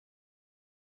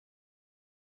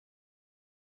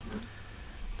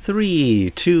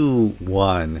Three, two,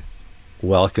 one.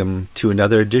 Welcome to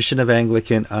another edition of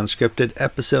Anglican Unscripted,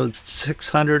 episode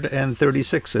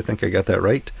 636. I think I got that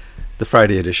right. The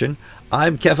Friday edition.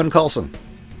 I'm Kevin Carlson.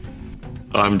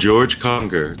 I'm George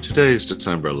Conger. Today is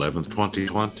December 11th,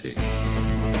 2020.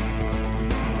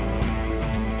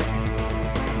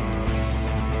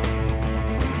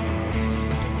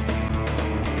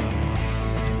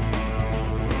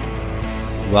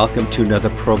 Welcome to another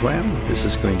program. This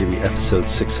is going to be episode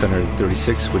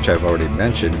 636, which I've already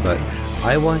mentioned, but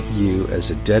I want you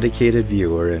as a dedicated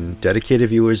viewer and dedicated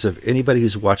viewers of anybody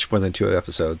who's watched more than 2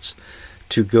 episodes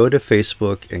to go to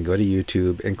Facebook and go to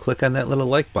YouTube and click on that little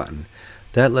like button.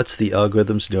 That lets the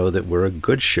algorithms know that we're a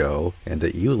good show and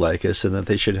that you like us and that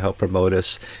they should help promote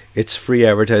us. It's free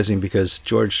advertising because,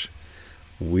 George,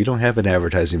 we don't have an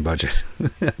advertising budget.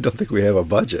 I don't think we have a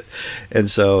budget. And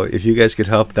so if you guys could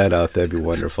help that out, that'd be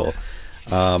wonderful.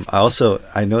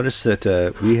 I noticed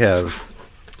that we have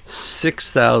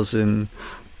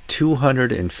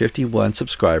 6,251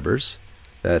 subscribers.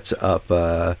 That's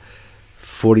up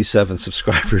 47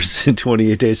 subscribers in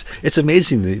 28 days. It's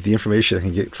amazing the information I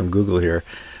can get from Google here.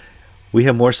 We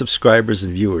have more subscribers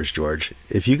than viewers, George.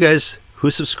 If you guys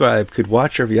who subscribe could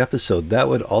watch every episode, that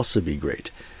would also be great.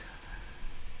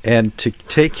 And to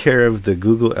take care of the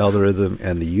Google algorithm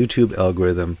and the YouTube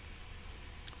algorithm,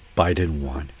 Biden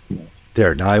won.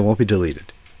 There, now I won't be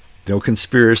deleted. No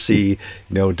conspiracy,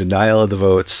 no denial of the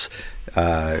votes.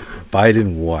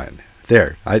 Biden won.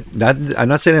 There. I'm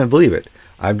not saying I believe it.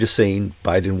 I'm just saying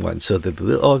Biden won. So that the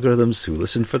little algorithms who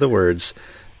listen for the words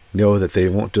know that they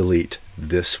won't delete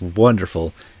this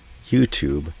wonderful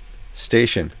YouTube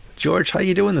station. George, how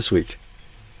you doing this week?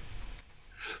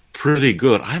 Pretty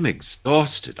good. I'm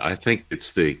exhausted. I think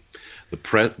it's the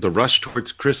rush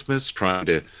towards Christmas.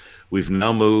 We've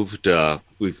now moved.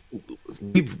 We've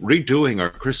redoing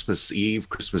our Christmas Eve,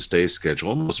 Christmas Day schedule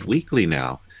almost weekly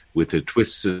now, with the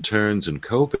twists and turns and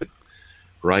COVID.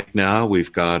 Right now,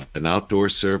 we've got an outdoor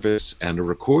service and a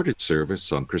recorded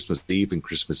service on Christmas Eve and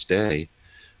Christmas Day,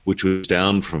 which was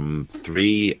down from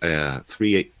three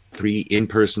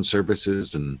in-person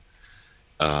services and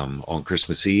on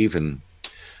Christmas Eve and.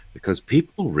 Because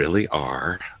people really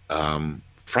are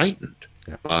frightened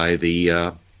by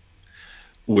the.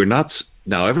 We're not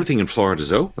now. Everything in Florida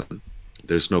is open.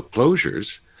 There's no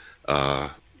closures,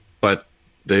 but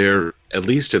there, at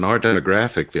least in our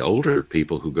demographic, the older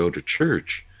people who go to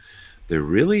church, there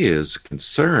really is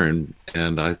concern,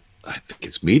 and I think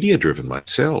it's media driven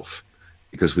myself,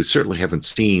 because we certainly haven't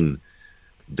seen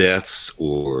deaths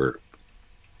or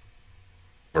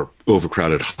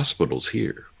overcrowded hospitals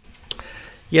here.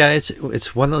 Yeah,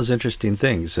 it's one of those interesting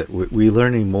things that we're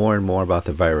learning more and more about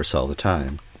the virus all the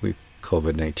time,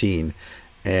 COVID-19,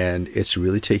 and it's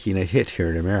really taking a hit here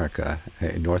in America,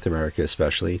 in North America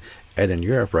especially, and in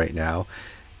Europe right now.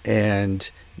 And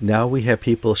now we have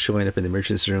people showing up in the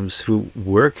emergency rooms who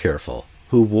were careful,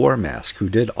 who wore masks, who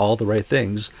did all the right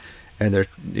things, and they're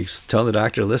telling the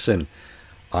doctor, listen,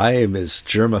 I am as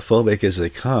germophobic as they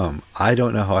come. I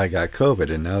don't know how I got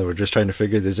COVID, and now we're just trying to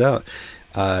figure this out.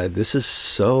 This is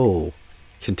so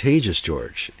contagious,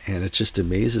 George, and it just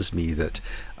amazes me that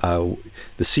the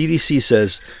CDC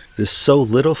says there's so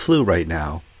little flu right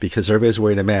now because everybody's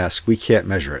wearing a mask, we can't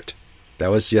measure it. That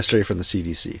was yesterday from the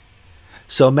CDC.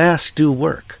 So masks do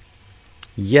work.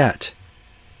 Yet,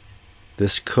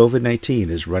 this COVID-19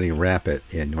 is running rampant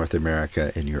in North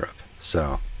America and Europe.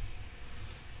 So,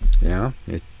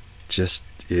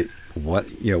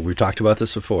 we've talked about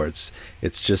this before. It's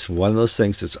just one of those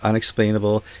things that's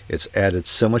unexplainable. It's added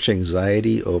so much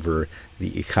anxiety over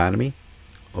the economy,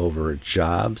 over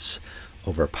jobs,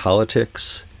 over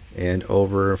politics, and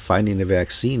over finding a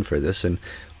vaccine for this. And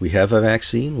we have a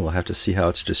vaccine. We'll have to see how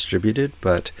it's distributed.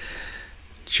 But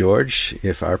George,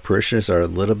 if our parishioners are a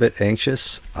little bit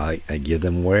anxious, I give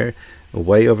them way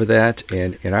over that.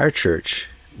 And in our church,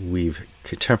 we've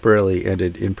temporarily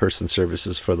ended in-person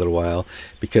services for a little while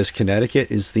because Connecticut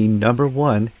is the number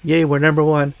one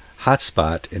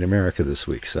hotspot in America this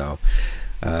week. So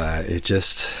it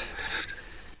just,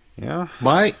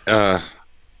 I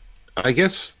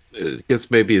guess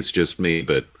maybe it's just me,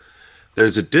 but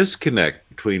there's a disconnect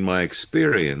between my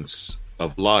experience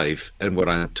of life and what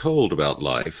I'm told about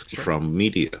life from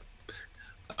media.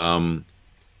 I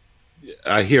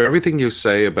hear everything you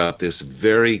say about this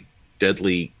very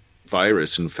deadly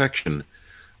virus infection,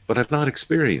 but I've not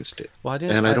experienced it, I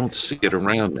don't see it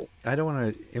around me. I don't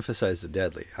want to emphasize the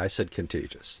deadly. I said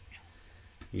contagious.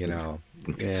 And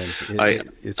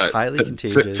it's highly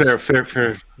contagious.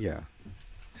 Fair. Yeah.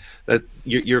 That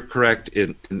you're correct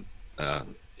in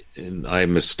I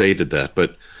misstated that,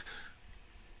 but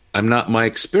I'm not my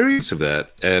experience of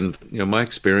that. And, my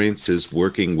experience is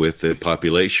working with a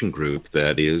population group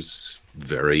that is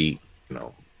very,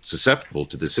 susceptible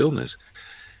to this illness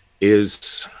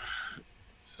is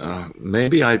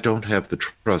maybe I don't have the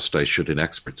trust I should in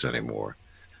experts anymore,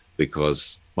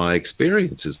 because my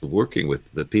experience is working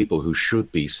with the people who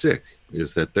should be sick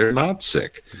is that they're not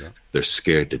sick. Yeah. They're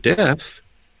scared to death.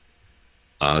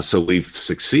 So we've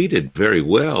succeeded very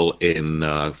well in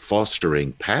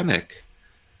fostering panic.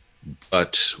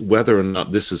 But whether or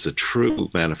not this is a true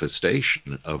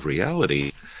manifestation of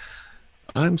reality,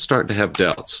 I'm starting to have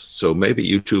doubts. So maybe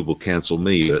YouTube will cancel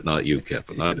me, but not you,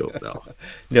 Kevin. I don't know.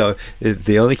 No,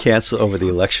 they only cancel over the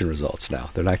election results now.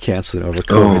 They're not canceling over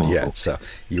COVID yet. So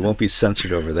you won't be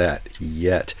censored over that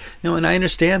yet. No, and I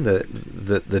understand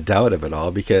the doubt of it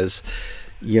all, because,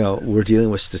 we're dealing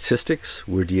with statistics.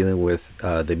 We're dealing with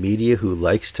the media who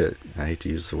likes to, I hate to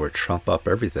use the word, trump up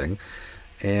everything.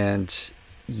 And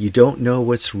you don't know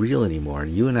what's real anymore.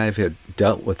 And you and I have had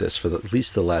dealt with this for at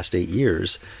least the last 8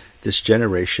 years, this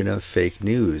generation of fake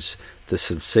news, the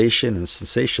sensation and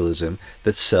sensationalism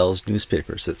that sells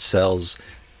newspapers, that sells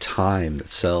time, that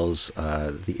sells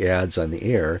the ads on the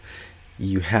air.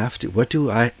 You have to, what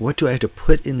do I have to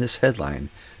put in this headline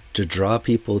to draw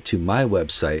people to my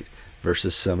website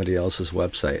versus somebody else's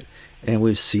website? And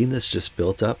we've seen this just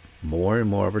built up more and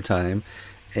more over time.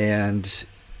 And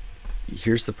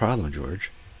here's the problem, George.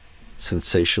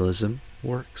 Sensationalism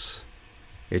works.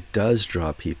 It does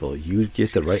draw people. You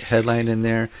get the right headline in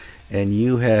there, and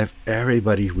you have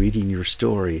everybody reading your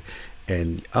story,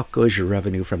 and up goes your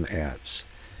revenue from ads.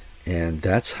 And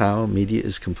that's how media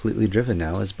is completely driven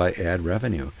now, is by ad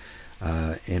revenue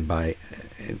and by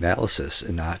analysis,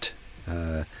 and not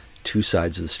two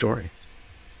sides of the story.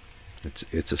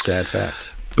 It's a sad fact.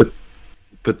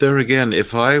 But there again,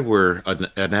 if I were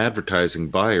an advertising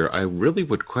buyer, I really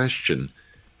would question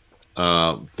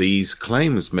these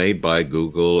claims made by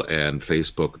Google and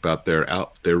Facebook about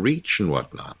their reach and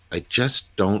whatnot. I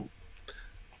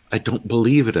don't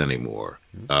believe it anymore.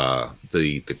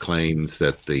 The claims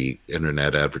that the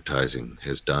internet advertising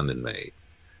has done and made.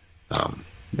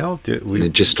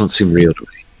 It just don't seem real to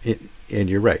me. And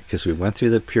you're right, because we went through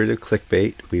the period of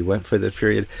clickbait. We went for the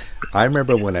period. I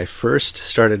remember when I first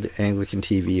started Anglican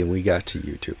TV and we got to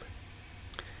YouTube.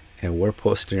 And we're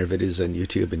posting our videos on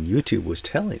YouTube, and YouTube was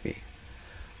telling me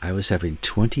I was having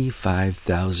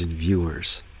 25,000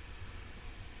 viewers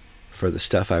for the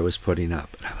stuff I was putting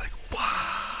up. And I'm like,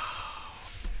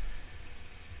 wow,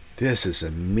 this is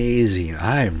amazing.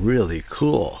 I'm really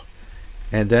cool.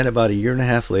 And then about a year and a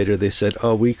half later, they said,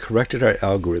 we corrected our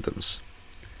algorithms.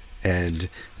 And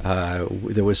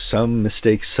there was some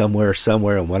mistake somewhere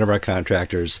in one of our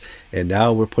contractors, and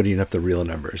now we're putting up the real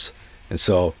numbers. And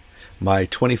so my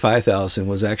 25,000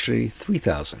 was actually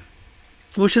 3,000,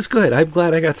 which is good. I'm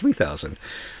glad I got 3,000.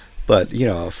 But,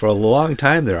 for a long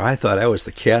time there, I thought I was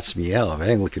the cat's meow of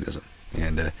Anglicanism,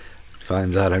 and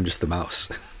finds out I'm just the mouse.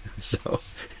 So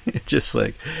just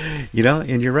like,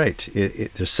 and you're right.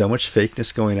 There's so much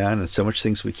fakeness going on and so much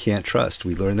things we can't trust.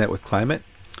 We learned that with climate.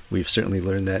 We've certainly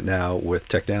learned that now with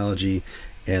technology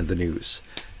and the news.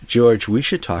 George, we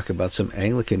should talk about some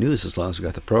Anglican news as long as we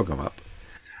got the program up.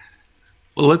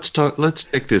 Well, let's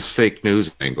take this fake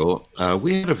news angle.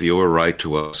 We had a viewer write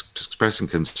to us expressing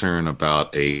concern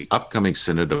about a upcoming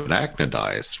synod of an ACNA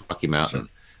diocese, Rocky Mountain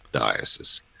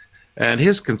Diocese. And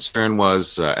his concern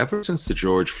was, ever since the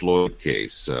George Floyd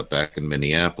case back in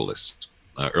Minneapolis,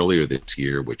 earlier this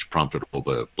year, which prompted all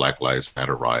the Black Lives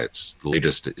Matter riots, the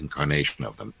latest incarnation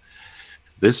of them,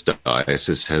 this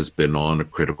diocese has been on a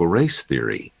critical race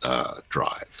theory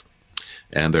drive.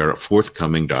 And their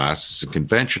forthcoming diocesan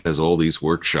convention has all these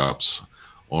workshops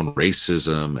on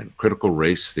racism and critical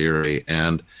race theory.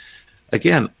 And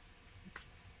again,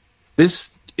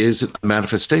 this is a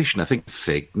manifestation, I think, of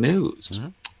fake news.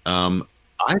 Mm-hmm.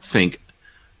 I think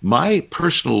my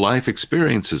personal life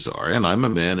experiences are, and I'm a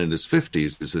man in his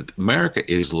 50s, is that America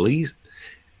is least.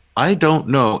 I don't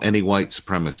know any white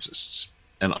supremacists.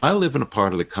 And I live in a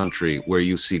part of the country where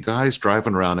you see guys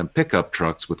driving around in pickup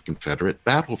trucks with Confederate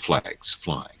battle flags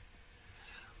flying.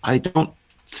 I don't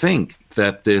think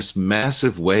that this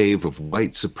massive wave of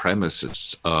white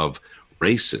supremacists, of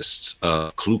racists,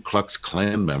 Ku Klux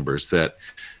Klan members that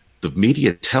the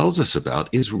media tells us about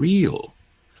is real.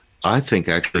 I think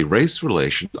actually race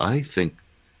relations, I think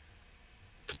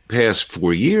the past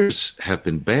 4 years have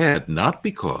been bad, not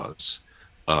because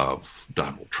of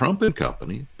Donald Trump and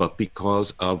company, but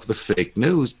because of the fake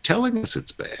news telling us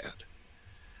it's bad.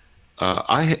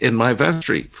 In my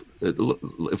vestry,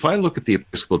 if I look at the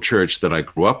Episcopal Church that I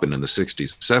grew up in the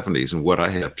 60s and 70s and what I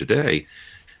have today,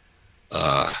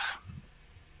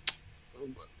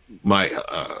 my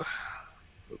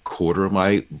quarter of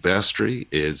my vestry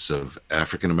is of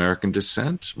African American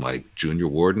descent. My junior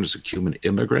warden is a Cuban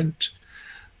immigrant.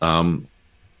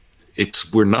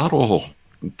 We're not all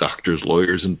doctors,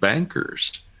 lawyers, and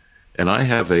bankers, and I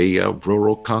have a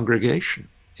rural congregation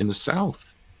in the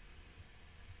South.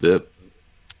 But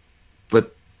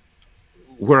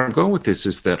where I'm going with this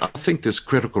is that I think this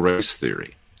critical race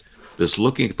theory, this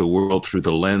looking at the world through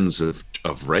the lens of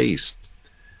race,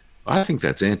 I think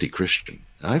that's anti-Christian.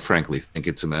 I frankly think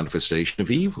it's a manifestation of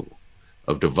evil,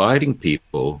 of dividing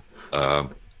people.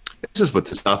 This is what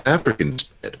the South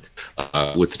Africans did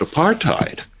with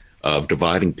apartheid, of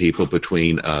dividing people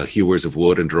between hewers of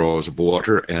wood and drawers of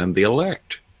water and the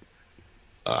elect.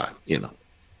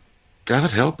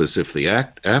 God help us if the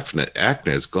ACNA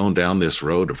has gone down this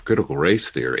road of critical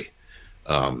race theory.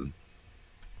 At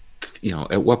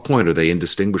what point are they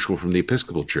indistinguishable from the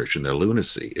Episcopal Church in their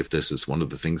lunacy if this is one of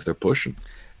the things they're pushing?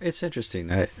 It's interesting.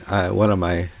 One of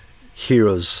my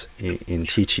heroes in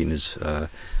teaching is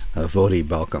Voddie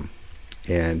Baucham,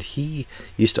 and he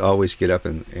used to always get up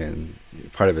and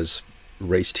part of his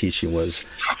race teaching was,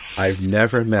 I've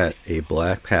never met a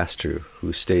black pastor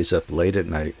who stays up late at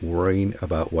night worrying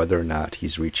about whether or not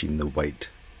he's reaching the white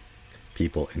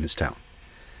people in his town,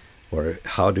 or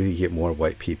how do you get more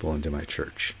white people into my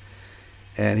church.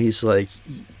 And he's like,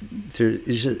 there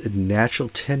is a natural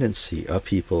tendency of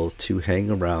people to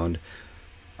hang around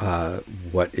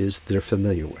what is they're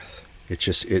familiar with.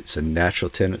 It's a natural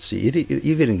tendency. It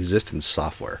even exists in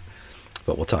software,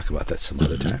 but we'll talk about that some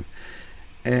other time.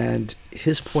 And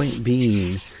his point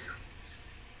being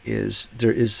is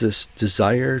there is this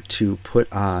desire to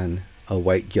put on a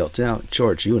white guilt. Now,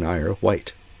 George, you and I are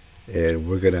white, and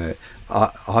we're going to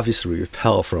obviously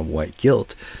repel from white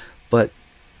guilt, but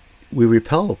we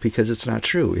repel because it's not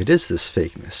true. It is this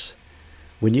fakeness.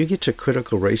 When you get to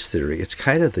critical race theory, it's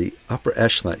kind of the upper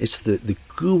echelon. It's the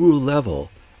guru level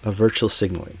of virtual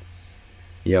signaling.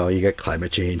 You got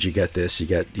climate change, you got this, you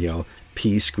got,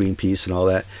 peace, Greenpeace, and all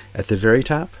that. At the very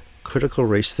top, critical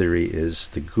race theory is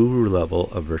the guru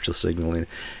level of virtual signaling.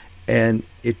 And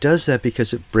it does that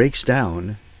because it breaks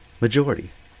down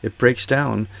majority. It breaks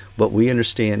down what we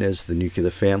understand as the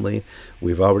nuclear family.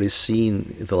 We've already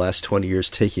seen the last 20 years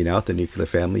taking out the nuclear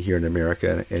family here in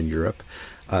America and Europe.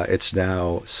 It's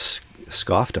now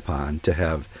scoffed upon to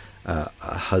have a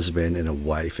husband and a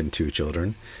wife and 2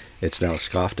 children. It's now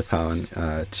scoffed upon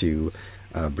to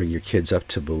bring your kids up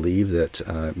to believe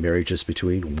that marriage is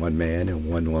between one man and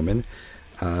one woman.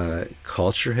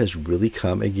 Culture has really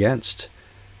come against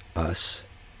us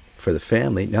for the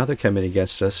family. Now they're coming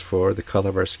against us for the color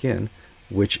of our skin,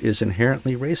 which is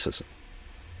inherently racism.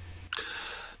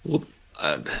 Well,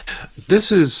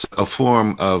 this is a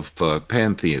form of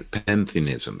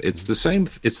pantheism. It's the same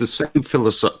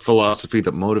philosophy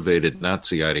that motivated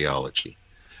Nazi ideology,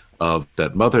 of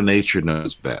that Mother Nature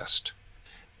knows best.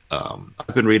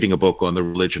 I've been reading a book on the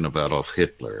religion of Adolf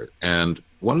Hitler, and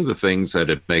one of the things that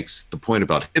it makes the point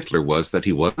about Hitler was that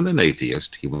he wasn't an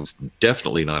atheist. He was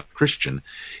definitely not a Christian.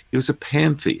 He was a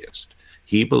pantheist.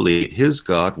 He believed his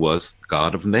God was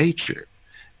God of nature.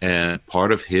 And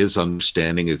part of his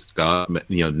understanding is God,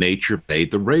 nature made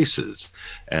the races.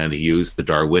 And he used the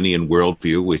Darwinian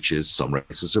worldview, which is some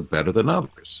races are better than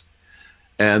others.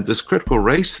 And this critical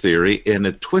race theory, in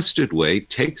a twisted way,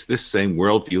 takes this same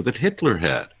worldview that Hitler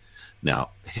had. Now,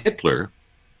 Hitler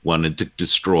wanted to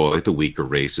destroy the weaker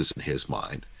races in his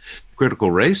mind. Critical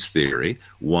race theory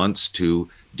wants to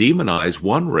demonize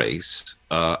one race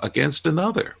against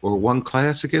another, or one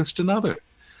class against another.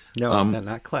 No,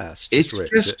 not class.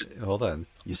 Hold on.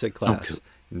 You said class. Okay.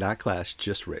 Not class,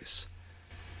 just race.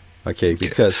 Okay,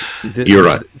 because you're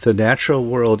right. The natural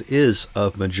world is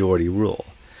of majority rule.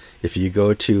 If you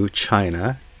go to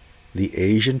China, the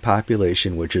Asian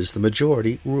population, which is the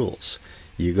majority, rules.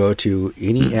 You go to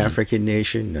any African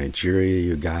nation, Nigeria,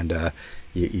 Uganda,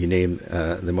 you name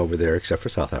them over there, except for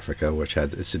South Africa, which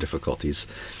had its difficulties.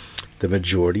 The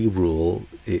majority rule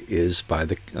is by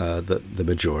the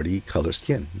majority color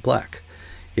skin, black.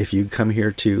 If you come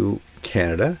here to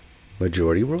Canada,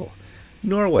 majority rule.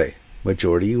 Norway,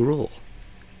 majority rule.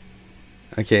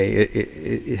 Okay,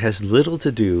 it has little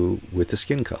to do with the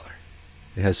skin color.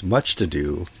 It has much to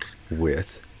do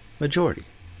with majority.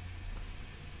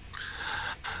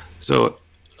 So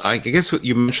I guess what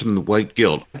you mentioned, the white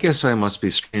guilt. I guess I must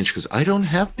be strange because I don't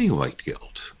have any white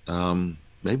guilt.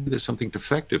 Maybe there's something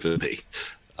defective in me.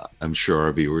 I'm sure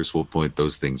our viewers will point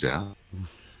those things out.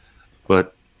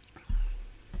 But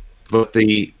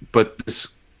the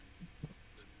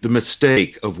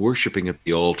mistake of worshiping at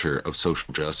the altar of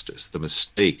social justice, the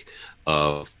mistake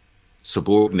of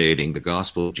subordinating the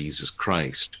gospel of Jesus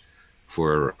Christ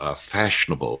for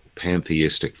fashionable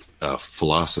pantheistic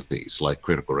philosophies like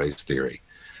critical race theory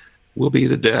will be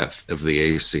the death of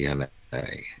the ACNA,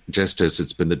 just as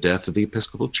it's been the death of the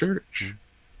Episcopal Church.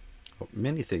 Well,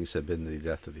 many things have been the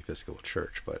death of the Episcopal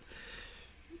Church, but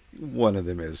one of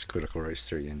them is critical race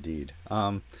theory, indeed.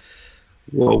 Well,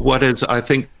 what is, I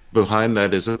think, behind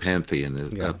that is a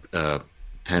pantheism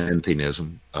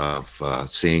of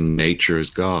seeing nature as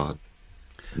God,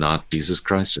 not Jesus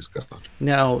Christ as God.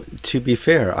 Now, to be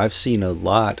fair, I've seen a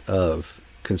lot of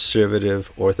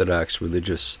conservative, orthodox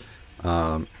religious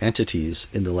entities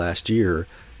in the last year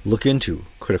look into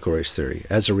critical race theory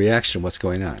as a reaction to what's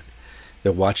going on.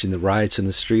 They're watching the riots in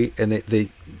the street, and they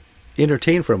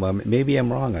entertain for a moment, maybe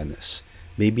I'm wrong on this.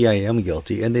 Maybe I am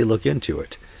guilty, and they look into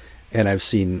it. And I've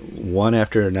seen one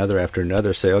after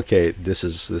another say, okay, this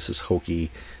is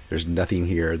hokey. There's nothing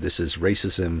here. This is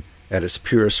racism at its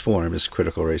purest form, is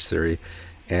critical race theory.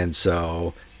 And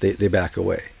so they back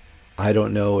away. I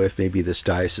don't know if maybe this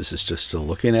diocese is just still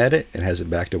looking at it and hasn't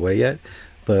backed away yet.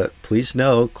 But please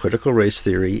know, critical race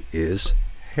theory is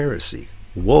heresy.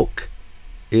 Woke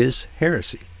is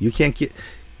heresy. You can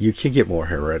get more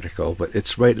heretical, but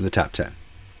it's right in the top 10.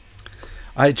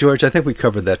 All right, George, I think we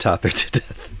covered that topic to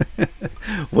death.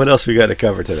 What else we got to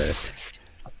cover today?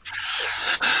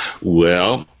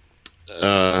 Well,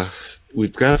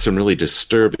 we've got some really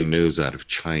disturbing news out of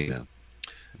China.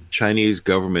 Chinese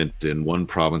government in one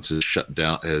province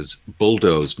has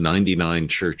bulldozed 99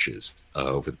 churches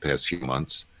over the past few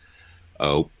months.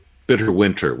 Bitter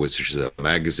Winter, which is a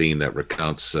magazine that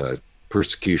recounts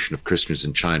persecution of Christians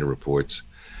in China, reports.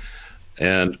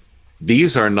 And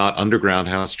these are not underground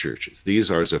house churches.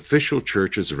 These are official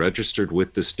churches registered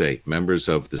with the state, members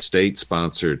of the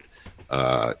state-sponsored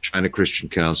China Christian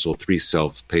Council 3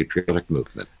 Self-Patriotic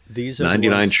Movement. These are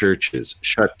 99 churches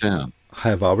shut down.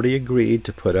 Have already agreed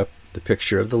to put up the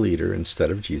picture of the leader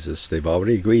instead of Jesus. They've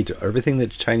already agreed to everything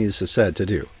that Chinese has said to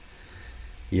do.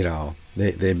 You know,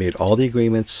 they made all the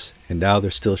agreements, and now they're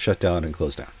still shut down and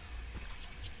closed down.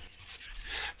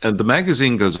 And the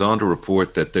magazine goes on to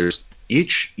report that there's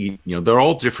they're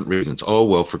all different reasons. Oh,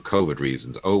 well, for COVID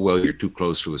reasons. Oh, well, you're too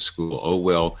close to a school. Oh,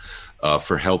 well,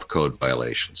 for health code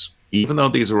violations. Even though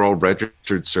these are all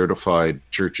registered, certified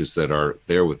churches that are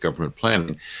there with government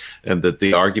planning, and that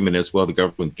the argument is, well, the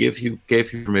government gave you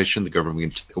permission, the government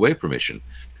can take away permission.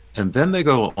 And then they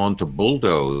go on to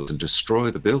bulldoze and destroy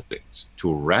the buildings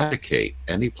to eradicate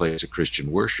any place of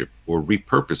Christian worship or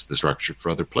repurpose the structure for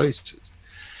other places.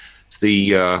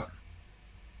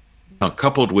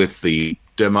 Coupled with the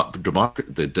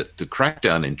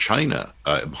crackdown in China,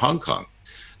 Hong Kong,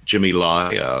 Jimmy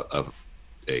Lai,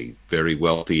 a very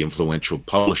wealthy, influential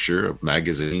publisher of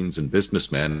magazines and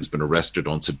businessman, has been arrested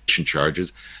on sedition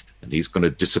charges, and he's going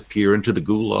to disappear into the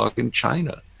gulag in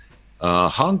China.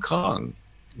 Hong Kong,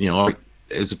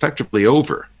 is effectively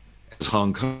over as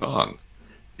Hong Kong.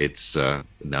 It's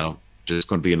now just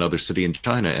going to be another city in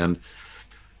China. And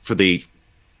for the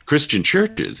Christian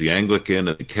churches, the Anglican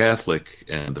and the Catholic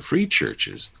and the free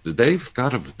churches, they've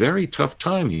got a very tough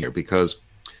time here because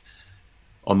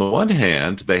on the one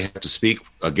hand, they have to speak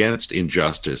against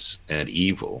injustice and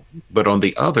evil, but on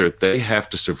the other, they have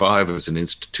to survive as an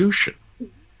institution.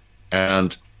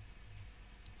 And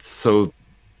so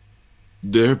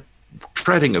they're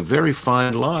treading a very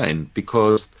fine line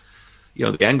because,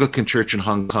 the Anglican Church in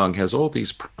Hong Kong has all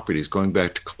these properties going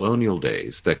back to colonial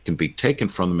days that can be taken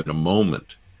from them in a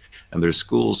moment, and their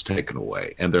schools taken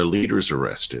away, and their leaders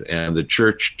arrested, and the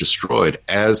church destroyed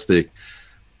as the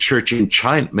church in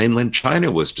China, mainland China,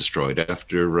 was destroyed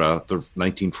after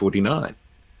 1949.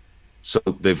 So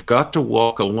they've got to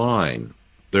walk a line,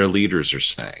 their leaders are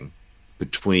saying,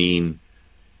 between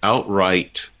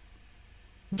outright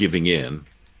giving in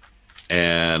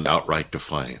and outright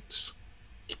defiance.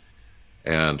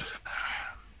 And,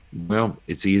 well,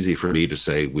 it's easy for me to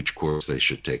say which course they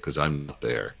should take because I'm not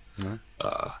there. Mm-hmm.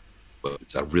 But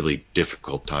it's a really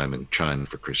difficult time in China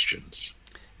for Christians.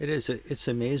 It is. It's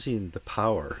amazing the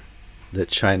power that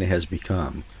China has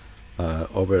become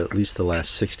over at least the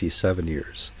last 67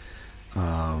 years.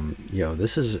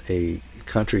 This is a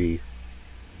country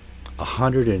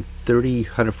 130,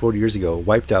 140 years ago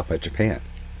wiped out by Japan.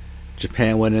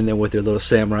 Japan went in there with their little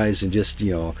samurais and just,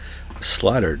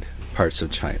 slaughtered parts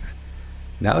of China.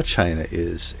 Now China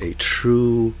is a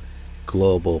true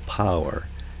global power,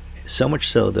 so much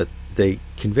so that they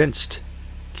convinced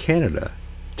Canada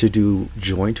to do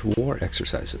joint war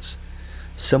exercises.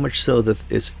 So much so that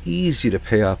it's easy to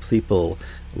pay off people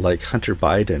like Hunter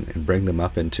Biden and bring them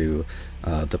up into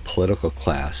the political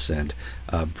class and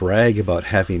brag about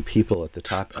having people at the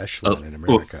top echelon in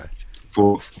America.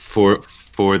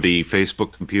 for the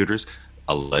Facebook computers,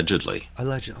 allegedly,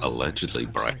 Allegedly. Oh my God, allegedly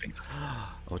I'm sorry. bribing,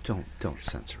 Oh, don't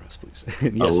censor us, please.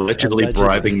 Yes, allegedly allegedly.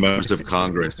 bribing members of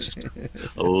Congress,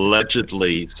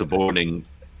 allegedly suborning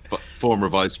former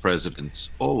vice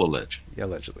presidents, all alleged. Yeah,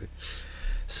 allegedly.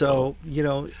 So,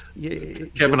 So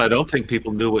Kevin, I don't think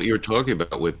people knew what you were talking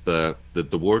about with the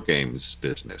war games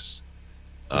business.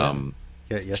 yeah, Um,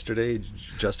 yeah. Yesterday,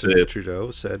 Justin the,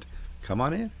 Trudeau said, "Come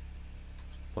on in,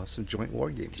 we'll have some joint war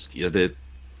games." yeah,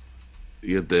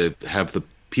 the have the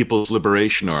People's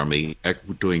Liberation Army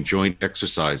doing joint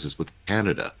exercises with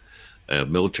Canada,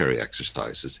 military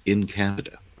exercises in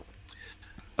Canada.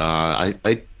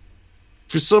 I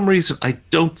for some reason I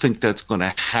don't think that's going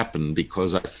to happen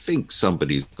because I think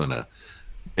somebody's going to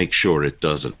make sure it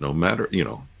doesn't. No matter,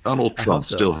 Donald I hope Trump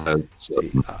so. still has.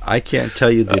 I can't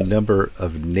tell you the number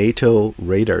of NATO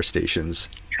radar stations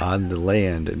on the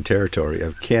land and territory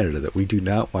of Canada that we do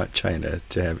not want China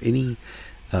to have any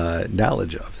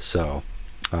knowledge of. So,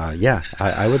 yeah,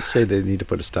 I would say they need to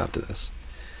put a stop to this.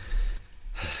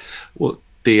 Well,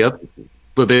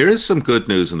 but there is some good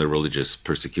news in the religious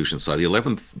persecution side. The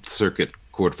 11th Circuit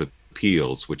Court of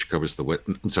Appeals, which covers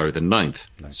the Ninth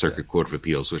Circuit Court of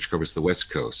Appeals, which covers the West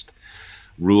Coast,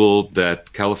 ruled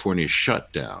that California's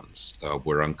shutdowns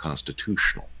were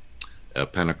unconstitutional. A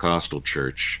Pentecostal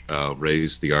church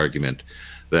raised the argument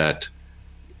that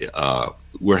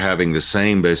we're having the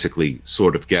same basically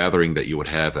sort of gathering that you would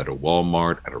have at a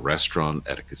Walmart, at a restaurant,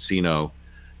 at a casino,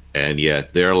 and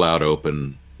yet they're allowed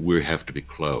open. We have to be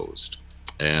closed.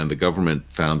 And the government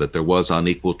found that there was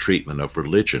unequal treatment of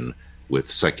religion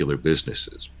with secular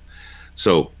businesses.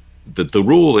 So the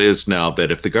rule is now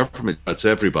that if the government shuts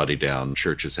everybody down,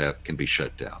 churches can be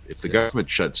shut down. If the government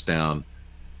shuts down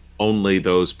only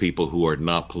those people who are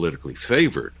not politically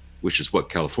favored, which is what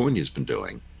California has been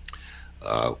doing.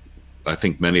 I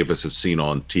think many of us have seen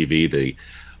on TV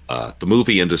the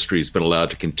movie industry has been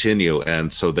allowed to continue,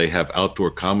 and so they have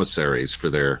outdoor commissaries for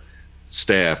their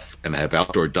staff and have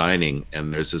outdoor dining.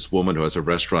 And there's this woman who has a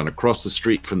restaurant across the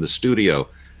street from the studio,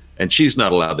 and she's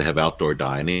not allowed to have outdoor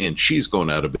dining, and she's going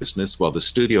out of business, while the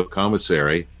studio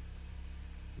commissary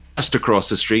just across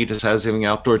the street is having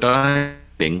outdoor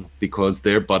dining because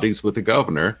they're buddies with the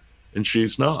governor, and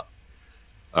she's not.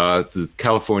 The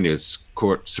California's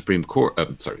Supreme Court,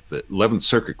 the 11th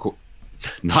Circuit Court,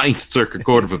 Ninth Circuit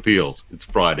Court of Appeals, it's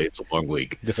Friday, it's a long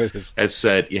week, has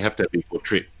said you have to have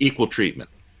equal treatment.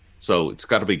 So it's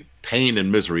got to be pain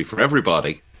and misery for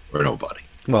everybody or nobody.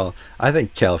 Well, I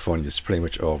think California is pretty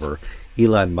much over.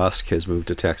 Elon Musk has moved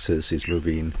to Texas. He's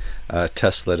moving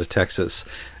Tesla to Texas.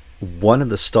 One of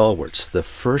the stalwarts, the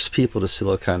first people to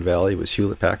Silicon Valley was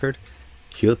Hewlett Packard.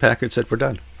 Hewlett Packard said, we're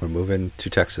done. We're moving to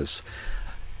Texas.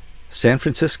 San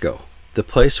Francisco, the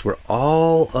place where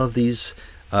all of these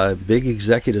big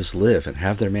executives live and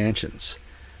have their mansions,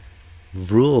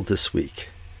 ruled this week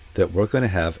that we're going to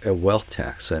have a wealth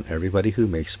tax on everybody who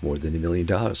makes more than $1 million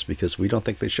because we don't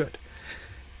think they should.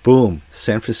 Boom.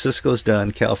 San Francisco's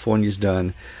done. California's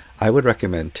done. I would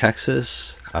recommend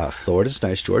Texas. Florida's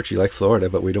nice, George. You like Florida,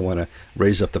 but we don't want to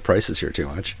raise up the prices here too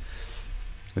much.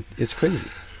 It's crazy.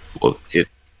 Well,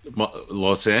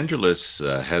 Los Angeles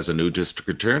has a new district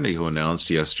attorney who announced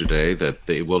yesterday that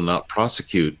they will not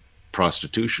prosecute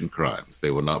prostitution crimes.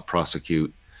 They will not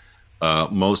prosecute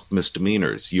most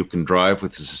misdemeanors. You can drive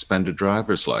with a suspended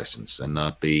driver's license and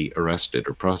not be arrested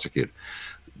or prosecuted.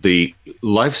 The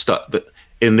lifestyle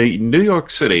in the New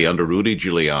York City under Rudy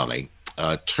Giuliani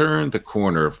turned the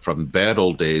corner from bad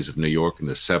old days of New York in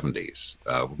the 70s.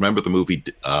 Remember the movie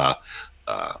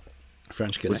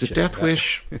French Connection? Was it Death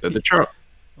Wish? The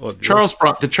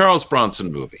Charles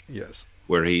Bronson movie. Yes.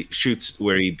 Where he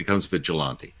becomes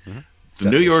vigilante. Mm-hmm. The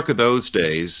New York of those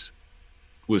days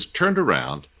was turned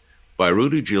around by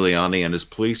Rudy Giuliani and his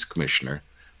police commissioner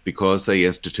because they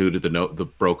instituted the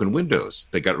broken windows.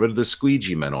 They got rid of the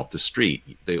squeegee men off the street.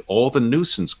 All the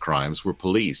nuisance crimes were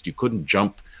policed. You couldn't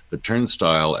jump the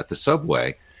turnstile at the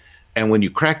subway. And when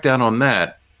you cracked down on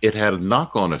that, it had a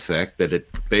knock-on effect that it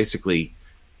basically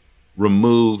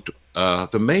removed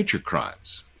the major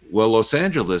crimes. Well, Los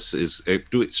Angeles is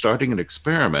starting an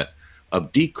experiment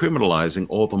of decriminalizing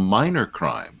all the minor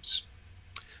crimes,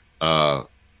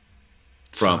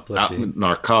 from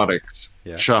narcotics,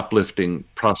 shoplifting,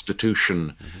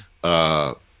 prostitution,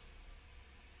 and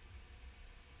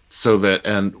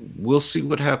we'll see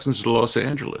what happens to Los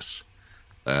Angeles.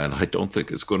 And I don't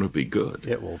think it's going to be good.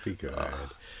 It won't be good.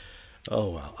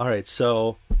 Oh, well. All right.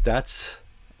 So that's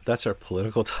our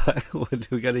political time. Do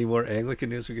we got any more Anglican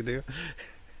news we can do?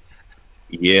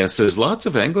 Yes, there's lots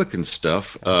of Anglican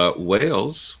stuff.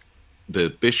 Wales, the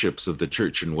bishops of the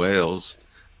church in Wales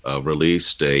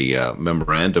released a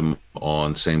memorandum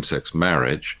on same-sex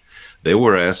marriage. They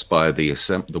were asked by the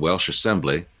Welsh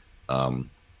Assembly,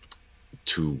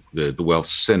 to the Welsh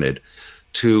Synod,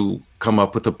 to come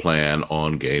up with a plan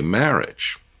on gay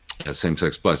marriage,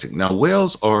 same-sex blessing. Now,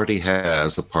 Wales already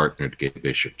has a partnered gay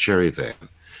bishop, Cherry Van,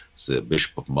 the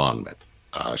Bishop of Monmouth.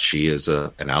 She is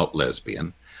an out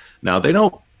lesbian. Now, they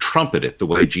don't trumpet it the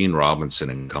way Gene Robinson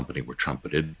and company were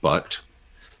trumpeted, but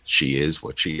she is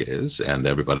what she is, and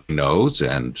everybody knows,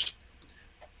 and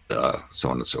so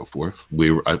on and so forth.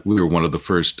 We were one of the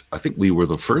first. I think we were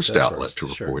the first outlet to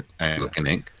report Anglican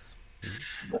Inc.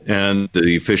 And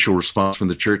the official response from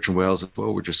the church in Wales is,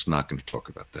 well, we're just not going to talk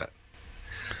about that.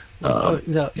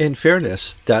 No, in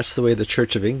fairness, that's the way the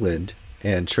Church of England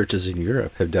and churches in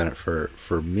Europe have done it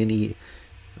for many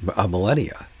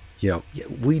millennia.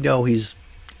 We know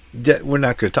we're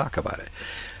not going to talk about it.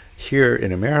 Here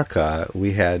in America,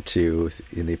 we had to,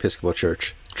 in the Episcopal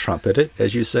Church, trumpet it,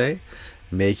 as you say,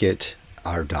 make it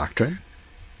our doctrine,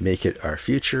 make it our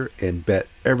future, and bet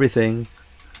everything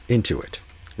into it.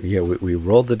 We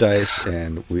rolled the dice,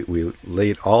 and we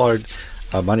laid all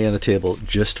our money on the table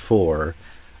just for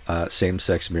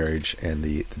same-sex marriage and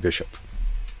the bishop.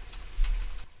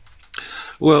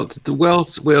 Well,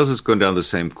 Wales is going down the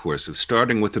same course of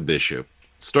starting with the bishop,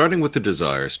 starting with the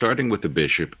desire, starting with the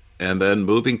bishop, and then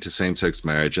moving to same-sex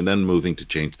marriage, and then moving to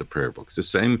change the prayer book. It's the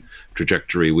same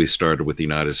trajectory we started with the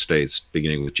United States,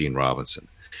 beginning with Gene Robinson.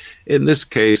 In this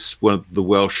case, one of the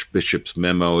Welsh bishop's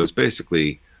memo is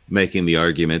basically making the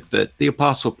argument that the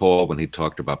Apostle Paul, when he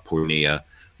talked about porneia,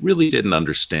 really didn't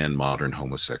understand modern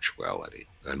homosexuality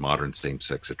and modern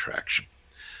same-sex attraction.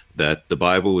 That the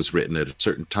Bible was written at a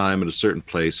certain time, at a certain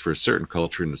place, for a certain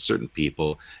culture and a certain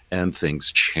people, and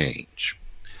things change.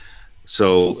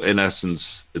 So, in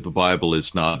essence, the Bible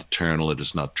is not eternal, it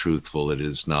is not truthful, it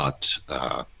is not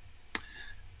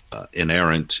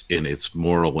inerrant in its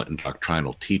moral and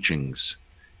doctrinal teachings.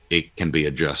 It can be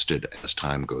adjusted as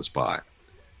time goes by,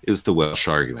 is the Welsh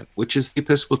argument, which is the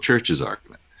Episcopal Church's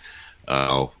argument.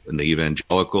 An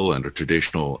evangelical and a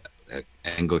traditional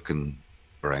Anglican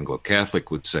or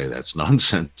Anglo-Catholic would say that's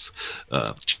nonsense.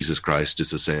 Jesus Christ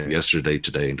is the same yesterday,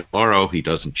 today, and tomorrow. He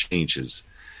doesn't change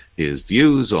his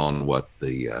views on what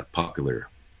the popular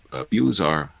views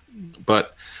are.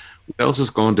 But Wales has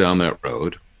gone down that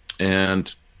road,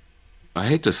 and I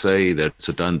hate to say that it's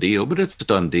a done deal, but it's a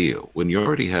done deal when you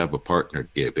already have a partnered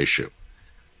gay bishop.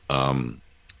 And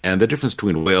the difference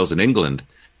between Wales and England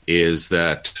is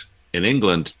that in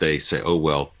England, they say, oh,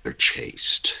 well, they're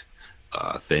chaste.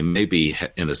 They may be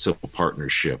in a civil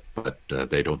partnership, but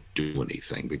they don't do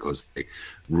anything because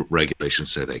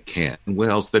regulations say they can't. In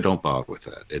Wales, they don't bother with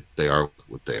that. They are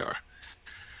what they are.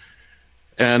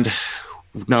 And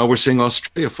now we're seeing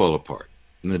Australia fall apart.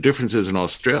 And the difference is in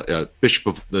Australia,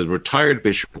 the retired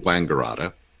Bishop of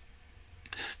Wangaratta,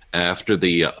 after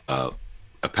the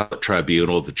appellate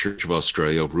tribunal of the Church of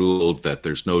Australia ruled that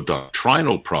there's no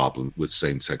doctrinal problem with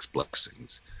same-sex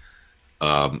blessings,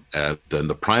 and then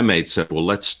the primate said, well,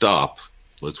 let's stop.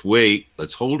 Let's wait.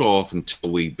 Let's hold off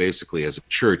until we basically, as a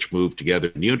church, move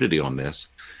together in unity on this.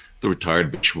 The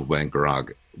retired Bishop of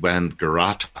Wangaratta,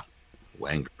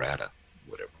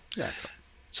 whatever. Yeah.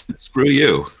 Screw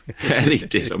you. And he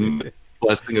did a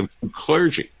blessing of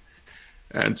clergy.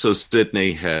 And so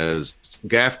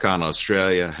GAFCON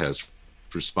Australia has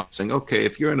response saying, okay,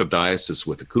 if you're in a diocese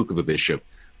with a kook of a bishop,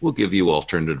 we'll give you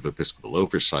alternative episcopal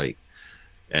oversight.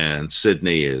 And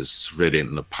Sydney is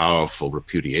written a powerful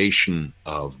repudiation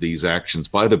of these actions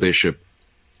by the bishop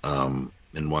in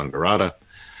Wangaratta.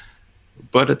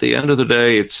 But at the end of the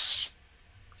day,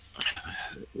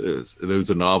 there's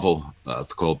a novel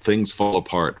called Things Fall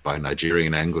Apart by a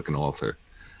Nigerian Anglican author,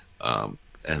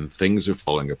 and things are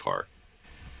falling apart.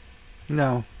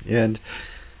 No, and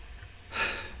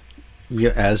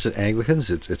as Anglicans,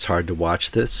 it's hard to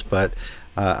watch this, but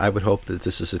I would hope that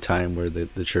this is a time where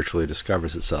the church really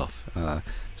discovers itself.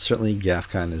 Certainly,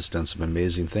 GAFCON has done some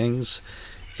amazing things,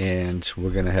 and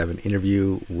we're going to have an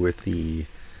interview with the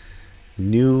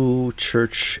new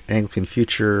church Anglican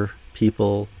Future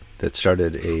people that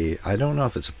started I don't know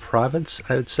if it's a province,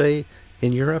 I would say,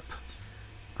 in Europe.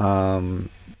 Call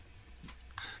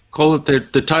it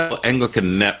the title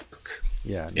Anglican Network.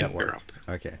 Yeah, network. Europe.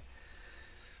 Okay.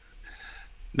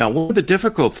 Now, one of the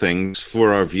difficult things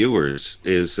for our viewers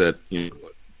is that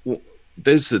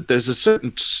there's a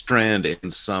certain strand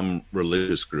in some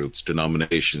religious groups,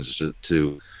 denominations,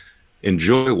 to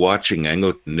enjoy watching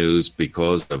Anglican news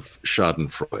because of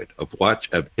Schadenfreude, of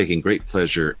taking great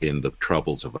pleasure in the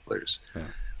troubles of others. Yeah.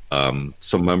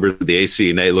 Some members of the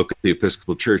ACNA look at the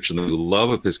Episcopal Church and they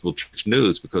love Episcopal Church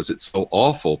news because it's so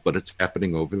awful, but it's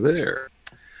happening over there.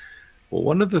 Well,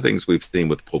 one of the things we've seen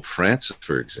with Pope Francis,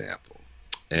 for example,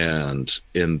 and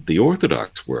in the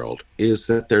Orthodox world, is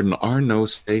that there are no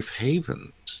safe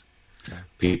havens. Yeah.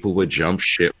 People would jump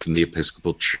ship from the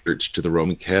Episcopal Church to the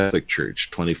Roman Catholic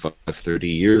Church 25, 30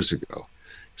 years ago,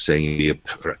 saying the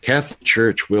Catholic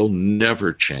Church will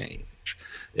never change.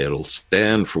 It'll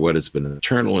stand for what has been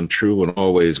eternal and true and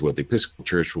always, where the Episcopal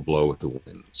Church will blow with the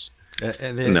winds.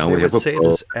 And they would say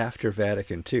this after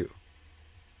Vatican II.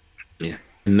 Yeah.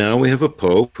 Now we have a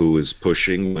pope who is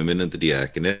pushing women in the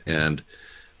diaconate, and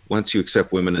once you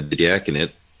accept women in the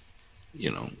diaconate,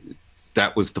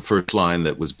 that was the first line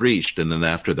that was breached, and then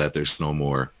after that, there's no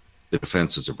more. The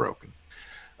defenses are broken.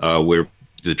 Where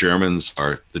the German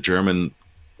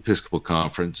Episcopal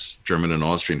Conference, German and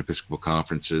Austrian Episcopal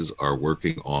conferences are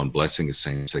working on blessing of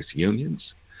same-sex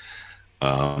unions.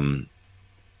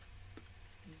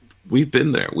 We've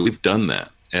been there. We've done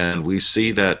that. And we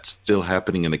see that still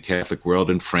happening in the Catholic world,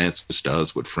 and Francis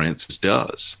does what Francis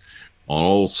does on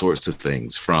all sorts of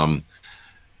things, from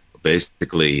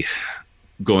basically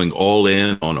going all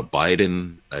in on a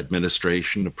Biden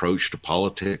administration approach to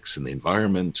politics and the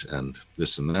environment and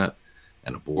this and that,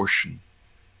 and abortion.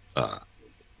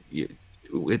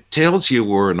 It tells you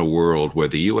we're in a world where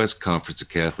the U.S. Conference of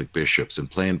Catholic Bishops and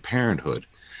Planned Parenthood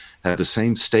have the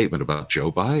same statement about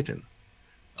Joe Biden.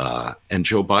 And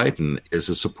Joe Biden is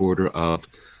a supporter of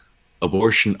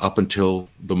abortion up until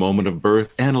the moment of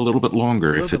birth, and a little bit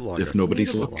longer if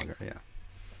nobody's looking.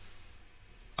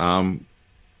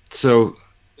 So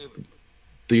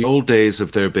the old days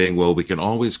of there being, well, we can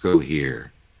always go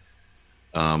here.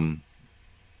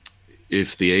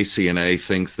 If the ACNA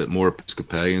thinks that more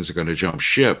Episcopalians are going to jump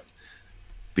ship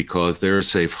because they're a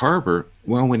safe harbor,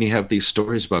 well, when you have these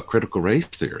stories about critical race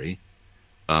theory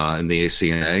in the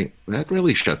ACNA, that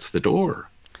really shuts the door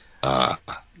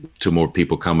to more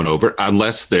people coming over,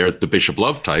 unless they're the Bishop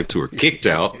Love types who are kicked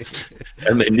out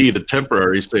and they need a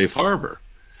temporary safe harbor.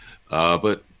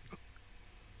 But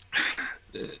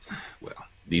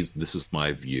this is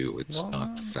my view. It's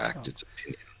not fact, it's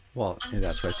opinion. Well, and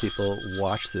that's why people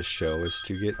watch this show, is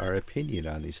to get our opinion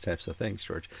on these types of things,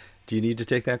 George. Do you need to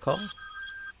take that call?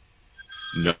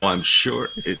 No, I'm sure.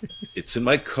 It's in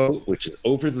my coat, which is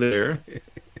over there.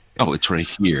 Oh, it's right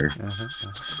here.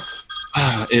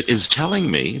 It is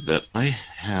telling me that I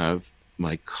have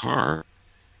my car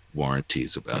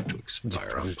warranties about to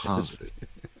expire. I'm positive.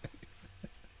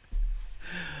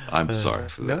 I'm sorry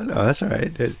for that. No, that's all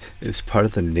right. It's part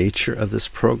of the nature of this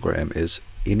program, is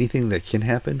anything that can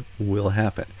happen will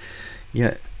happen.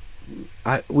 Yeah,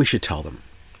 we should tell them.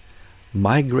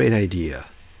 My great idea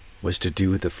was to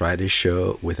do the Friday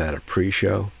show without a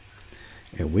pre-show,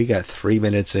 and we got 3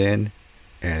 minutes in,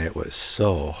 and it was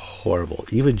so horrible.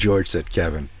 Even George said,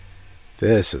 "Kevin,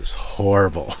 this is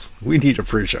horrible. We need a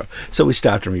pre-show." So we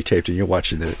stopped and retaped, and you're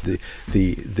watching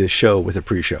the show with a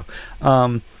pre-show.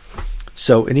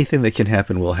 So anything that can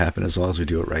happen will happen as long as we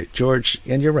do it right, George.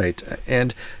 And you're right.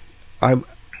 And I'm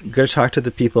going to talk to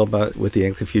the people with the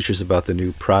Anglican Futures about the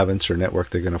new province or network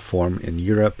they're going to form in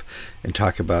Europe, and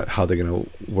talk about how they're going to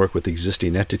work with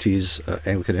existing entities,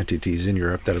 Anglican entities in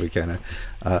Europe. That'll be kind of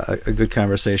a good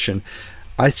conversation.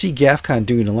 I see GAFCON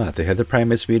doing a lot. They had the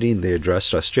primates meeting. They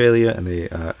addressed Australia, and they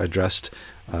addressed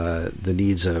the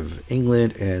needs of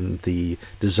England and the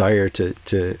desire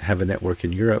to have a network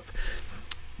in Europe.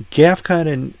 GAFCON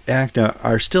and ACNA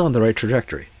are still on the right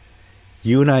trajectory.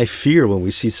 You and I fear when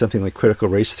we see something like critical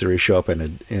race theory show up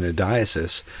in a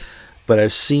diocese, but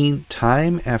I've seen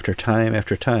time after time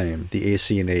after time the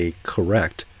ACNA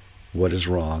correct what is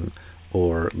wrong,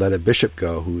 or let a bishop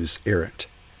go who's errant.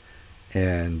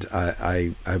 And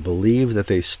I believe that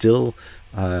they still,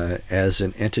 as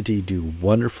an entity, do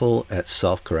wonderful at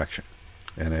self-correction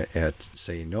and at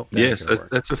saying, nope, yes,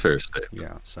 that's a fair statement.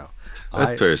 Yeah, so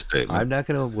that's a fair statement. I'm not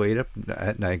going to wait up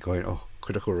at night going, oh,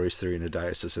 critical race theory in a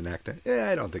diocese and ACNA. Yeah,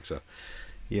 I don't think so.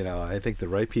 I think the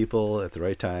right people at the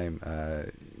right time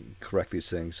correct these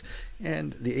things.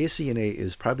 And the ACNA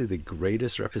is probably the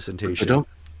greatest representation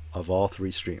of all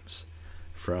three streams,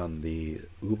 from the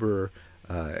uber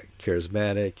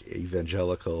charismatic,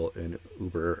 evangelical, and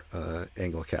uber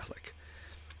Anglo-Catholic.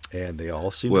 And they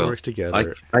all seem to work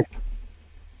together.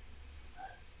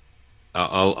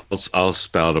 I'll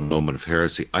spout a moment of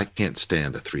heresy. I can't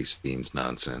stand the three streams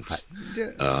nonsense.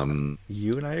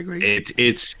 You and I agree.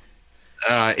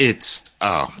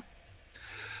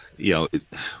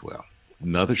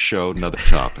 Another show, another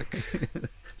topic.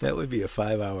 That would be a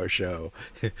 5-hour show.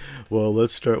 Well,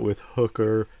 let's start with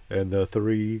Hooker and the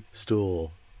three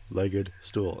stool. Legged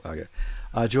stool. Okay.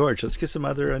 George, let's get some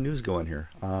other news going here.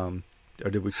 Or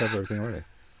did we cover everything already?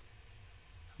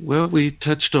 Well, we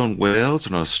touched on Wales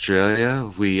and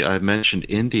Australia. I mentioned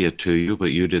India to you,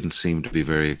 but you didn't seem to be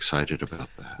very excited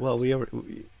about that. Well,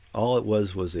 all it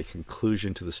was a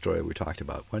conclusion to the story we talked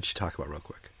about. Why don't you talk about it real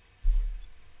quick?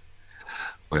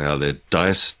 Well, the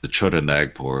Diocese of Chota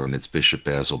Nagpur and its Bishop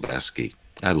Basil Baski,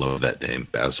 I love that name,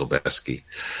 Basil Baski,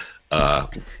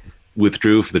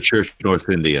 withdrew from the Church of North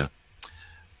India.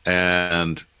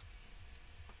 And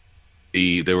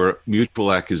there were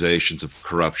mutual accusations of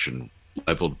corruption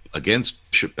leveled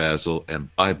against Bishop Basil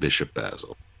and by Bishop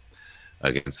Basil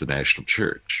against the national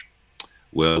church.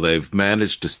 Well, they've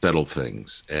managed to settle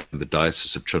things, and the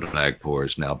Diocese of Chota Nagpur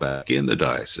is now back in the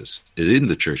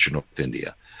Church of North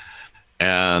India.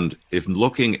 And if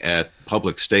looking at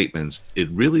public statements, it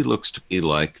really looks to me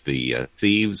like the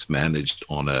thieves managed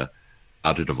on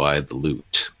how to divide the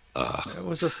loot. It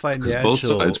was a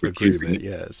financial agreement,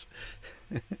 yes.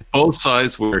 Both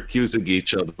sides were accusing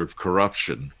each other of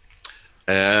corruption.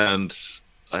 And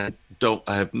I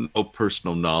have no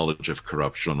personal knowledge of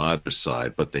corruption on either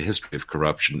side, but the history of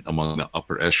corruption among the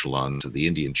upper echelons of the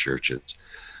Indian churches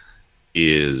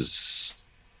is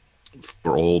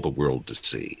for all the world to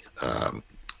see.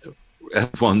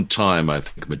 At one time, I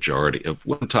think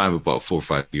about 4 or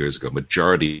 5 years ago,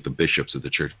 majority of the bishops of the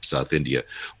Church of South India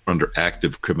were under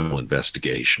active criminal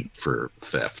investigation for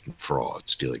theft and fraud,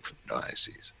 stealing from the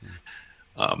diocese.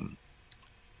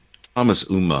 Thomas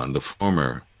Ooman, the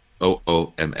former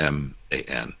Oomman,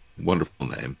 wonderful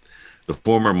name, the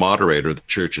former moderator of the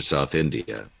Church of South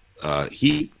India,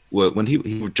 when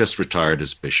he just retired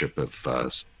as bishop of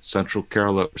Central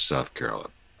Kerala or South Kerala.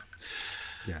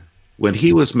 Yeah. When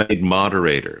he was made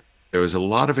moderator, there was a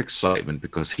lot of excitement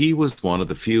because he was one of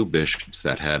the few bishops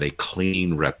that had a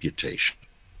clean reputation.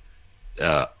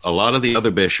 A lot of the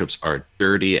other bishops are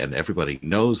dirty, and everybody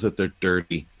knows that they're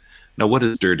dirty. Now, what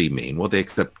does dirty mean? Well, they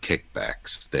accept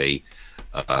kickbacks. They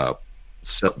the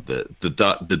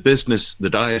business, the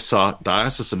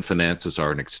diocesan finances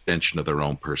are an extension of their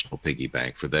own personal piggy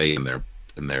bank for they and their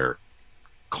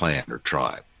clan or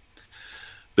tribe.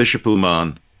 Bishop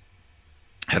Ooman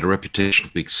had a reputation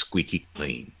of being squeaky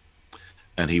clean.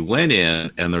 And he went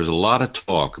in, and there's a lot of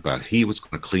talk about he was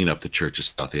going to clean up the Church of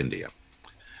South India.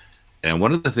 And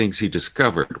one of the things he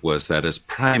discovered was that as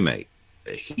primate,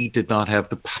 he did not have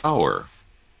the power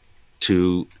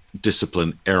to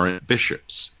discipline errant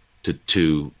bishops,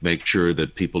 to make sure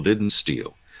that people didn't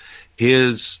steal.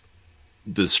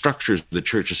 The structures of the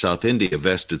Church of South India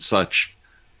vested such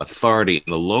authority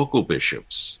in the local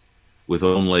bishops with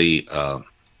only a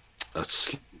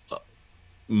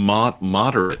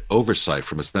moderate oversight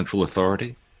from a central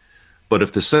authority. But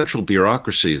if the central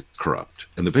bureaucracy is corrupt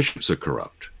and the bishops are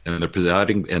corrupt and the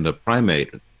presiding and the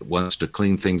primate wants to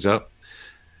clean things up,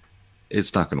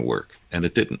 it's not going to work. And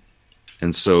it didn't.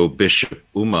 And so Bishop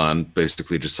Ooman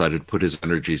basically decided to put his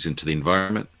energies into the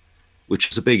environment,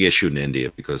 which is a big issue in India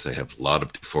because they have a lot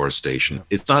of deforestation. Yeah.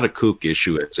 It's not a kook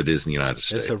issue as it is in the United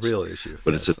States. It's a real issue.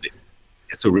 But yes.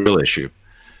 It's a real issue.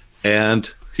 And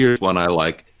here's one I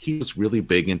like. He was really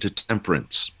big into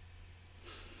temperance.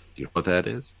 Do you know what that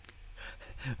is?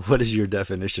 What is your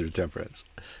definition of temperance?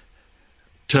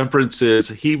 Temperance is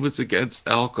he was against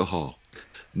alcohol.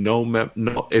 No,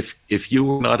 if you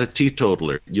were not a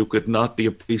teetotaler, you could not be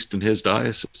a priest in his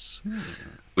diocese,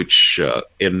 which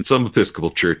in some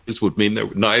Episcopal churches would mean there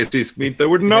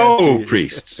were no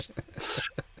priests.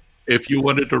 If you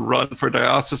wanted to run for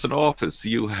diocesan office,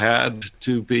 you had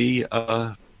to be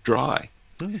dry.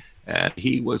 And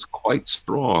he was quite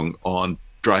strong on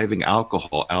driving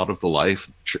alcohol out of the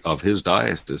life of his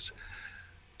diocese.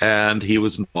 And he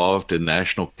was involved in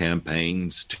national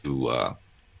campaigns to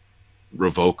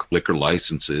revoke liquor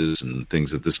licenses and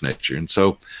things of this nature. And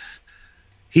so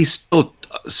he still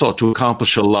sought to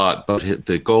accomplish a lot, but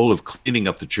the goal of cleaning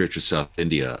up the Church of South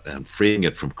India and freeing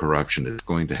it from corruption is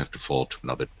going to have to fall to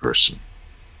another person.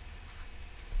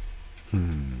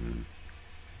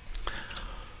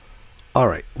 All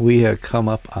right. We have come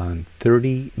up on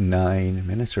 39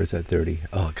 minutes, or is that 30?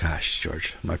 Oh, gosh,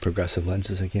 George. My progressive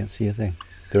lenses, I can't see a thing.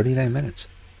 39 minutes.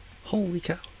 Holy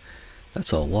cow.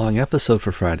 That's a long episode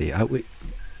for Friday.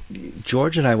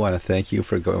 George and I want to thank you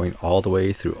for going all the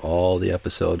way through all the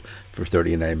episode for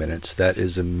 39 minutes. That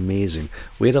is amazing.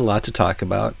 We had a lot to talk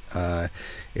about.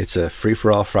 It's a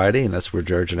free-for-all Friday, and that's where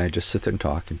George and I just sit there and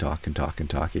talk, and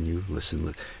you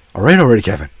listen. All right, already,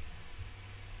 Kevin.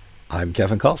 I'm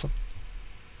Kevin Carlson.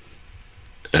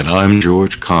 And I'm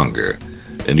George Conger.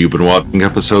 And you've been watching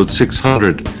episode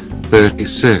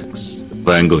 636 of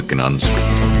Anglican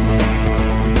Unscripted.